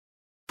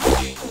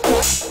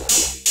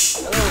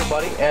Hello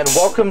everybody, and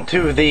welcome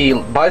to the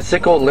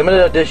Bicycle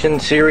Limited Edition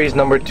Series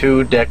number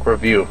 2 deck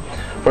review.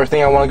 First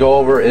thing I want to go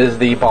over is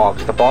the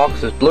box. The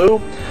box is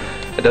blue.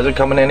 It doesn't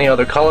come in any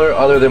other color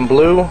other than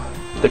blue.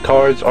 The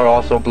cards are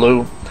also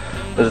blue.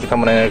 It doesn't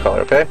come in any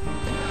color, okay?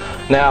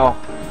 Now,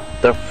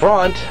 the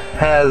front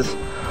has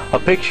a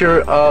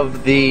picture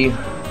of the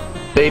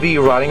baby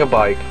riding a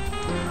bike.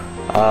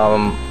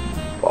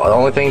 The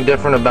only thing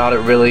different about it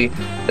really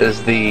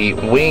is the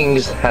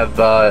wings have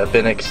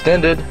been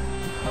extended,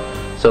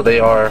 so they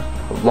are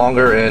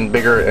longer and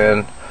bigger,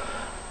 and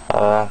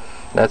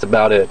that's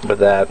about it with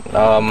that.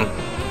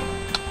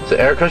 It's an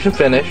air cushion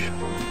finish,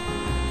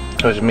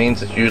 which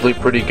means it's usually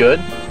pretty good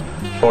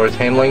as far as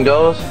handling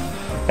goes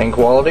and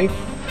quality.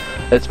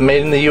 It's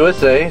made in the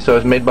USA, so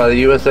it's made by the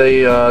US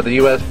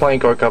Playing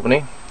Card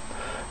Company.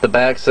 The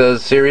back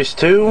says Series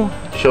 2,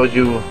 shows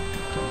you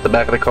the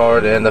back of the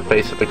card and the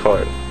face of the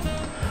card.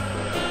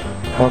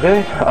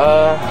 Okay,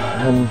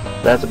 and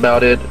that's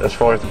about it as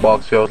far as the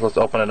box goes. Let's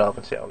open it up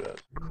and see how it goes.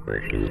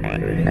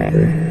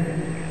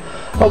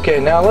 Okay,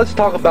 now let's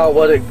talk about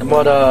what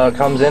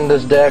comes in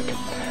this deck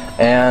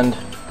and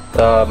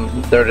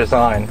their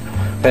design.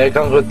 Okay, it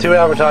comes with 2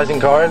 advertising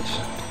cards.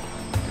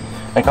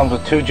 It comes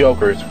with 2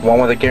 jokers,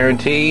 one with a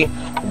guarantee,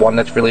 one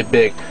that's really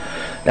big.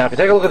 Now if you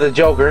take a look at the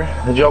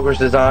Joker's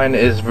design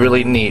is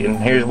really neat, and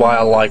here's why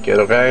I like it,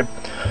 okay?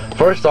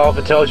 First off,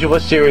 it tells you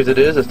what series it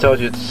is. It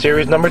tells you it's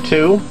series number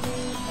 2,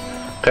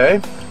 okay?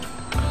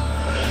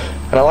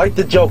 And I like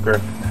the Joker.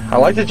 I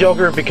like the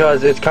Joker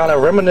because it's kind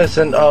of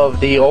reminiscent of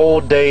the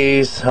old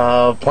days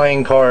of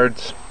playing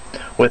cards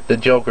with the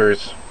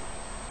Jokers.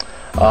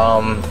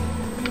 And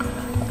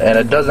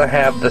it doesn't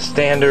have the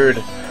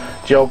standard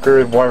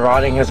Joker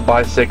riding his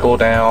bicycle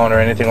down or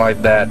anything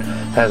like that. It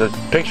has a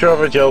picture of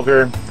a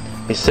Joker.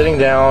 He's sitting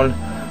down,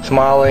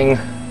 smiling,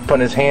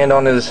 putting his hand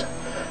on his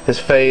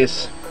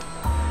face,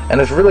 and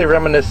it's really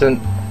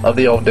reminiscent of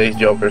the old days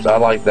Jokers. I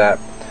like that.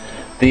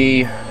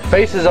 The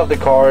faces of the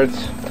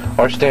cards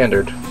are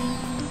standard.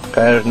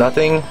 Okay, there's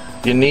nothing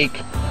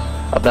unique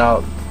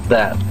about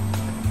that.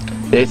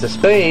 The Ace of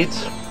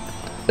Spades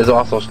is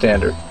also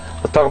standard.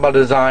 Let's talk about the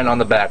design on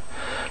the back.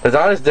 The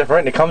design is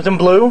different. It comes in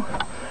blue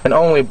and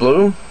only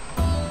blue.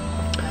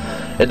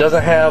 It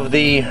doesn't have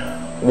the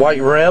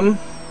white rim,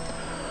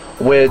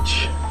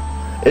 which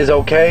is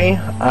okay.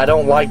 I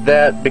don't like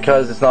that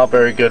because it's not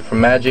very good for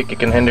Magic. It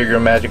can hinder your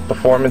Magic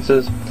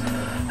performances.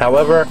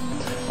 However,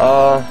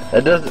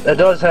 it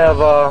does have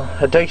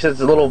it takes its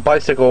little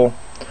bicycle,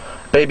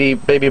 baby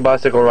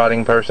bicycle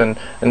riding person,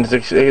 and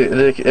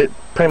it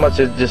pretty much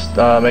just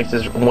makes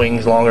his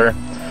wings longer.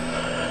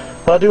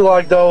 What I do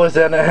like though is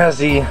that it has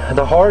the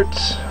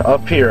hearts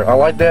up here. I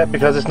like that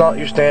because it's not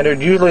your standard.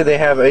 Usually they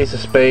have Ace of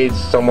Spades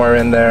somewhere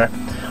in there.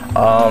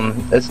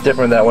 It's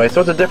different that way,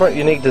 so it's a different,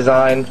 unique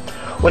design,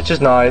 which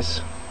is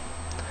nice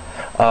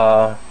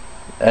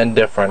and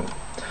different.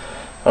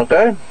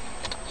 Okay,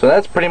 so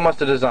that's pretty much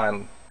the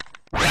design.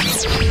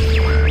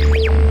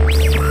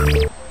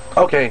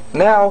 Okay,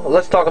 now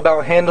let's talk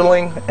about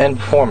handling and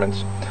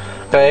performance.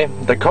 Okay,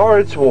 the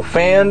cards will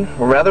fan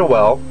rather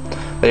well.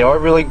 They are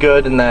really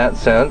good in that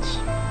sense,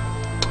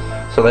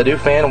 so they do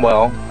fan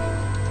well,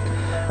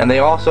 and they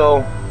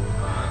also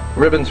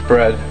ribbon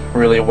spread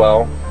really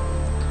well.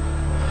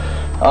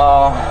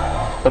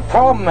 The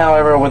problem,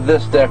 however, with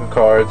this deck of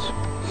cards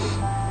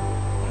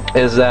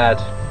is that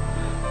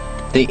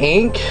the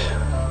ink,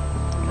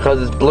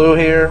 because it's blue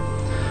here,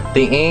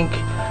 the ink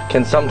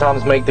can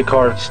sometimes make the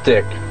card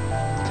stick.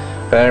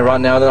 Okay,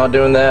 right now they're not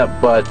doing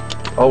that, but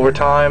over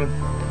time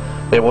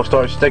they will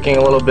start sticking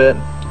a little bit,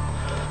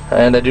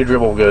 and they do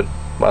dribble good,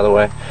 by the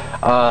way.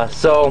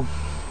 So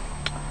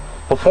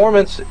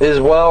performance is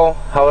well,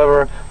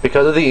 however,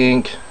 because of the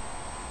ink,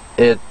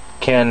 it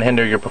can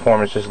hinder your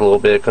performance just a little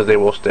bit because they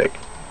will stick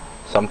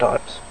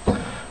sometimes.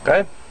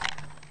 Okay?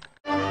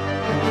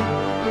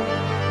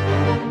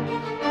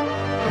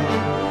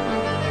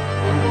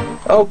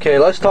 Okay,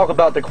 let's talk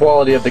about the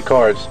quality of the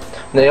cards.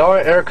 They are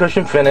air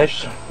cushion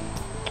finished,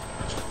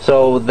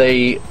 so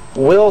they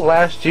will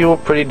last you a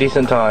pretty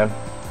decent time.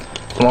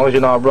 As long as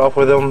you're not rough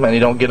with them and you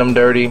don't get them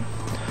dirty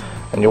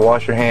and you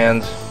wash your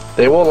hands,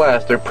 they will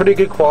last. They're pretty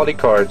good quality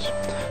cards.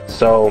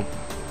 So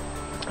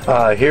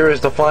here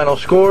is the final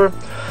score.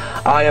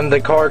 I am the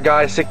Card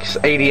Guy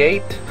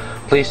 688.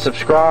 Please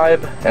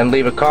subscribe and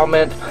leave a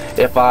comment.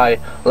 If I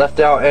left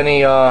out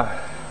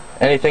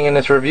anything in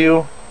this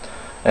review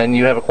and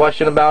you have a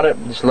question about it,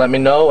 just let me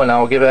know and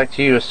I'll get back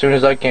to you as soon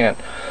as I can.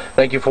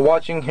 Thank you for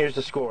watching. Here's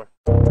the score.